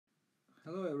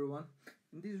Hello everyone.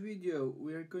 In this video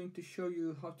we are going to show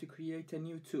you how to create a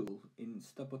new tool in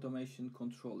Step Automation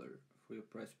Controller for your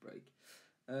press brake.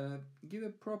 Give a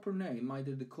proper name,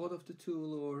 either the code of the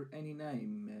tool or any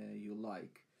name you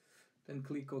like. Then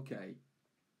click OK.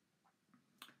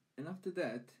 And after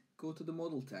that, go to the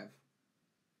Model tab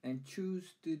and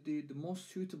choose the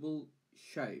most suitable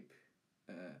shape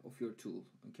of your tool.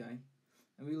 Okay,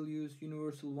 and we'll use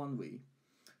Universal 1V.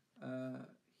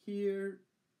 Here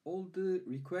all the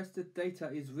requested data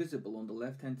is visible on the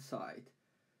left hand side.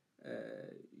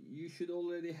 You should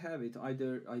already have it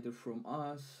either from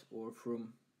us or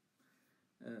from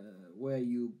where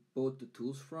you bought the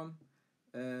tools from,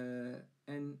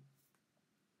 and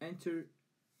enter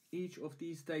each of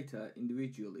these data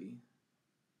individually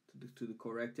to the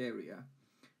correct area.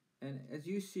 And as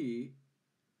you see,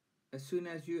 as soon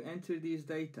as you enter these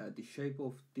data, the shape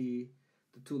of the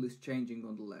tool is changing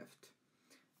on the left.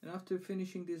 And after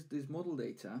finishing this model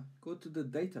data, go to the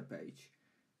data page,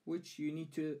 which you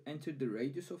need to enter the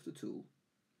radius of the tool,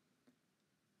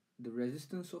 the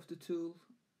resistance of the tool,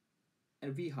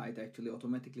 and V height actually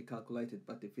automatically calculated,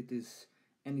 but if it is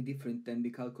any different than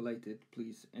the calculated,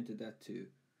 please enter that too.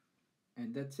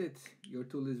 And that's it, your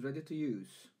tool is ready to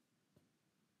use.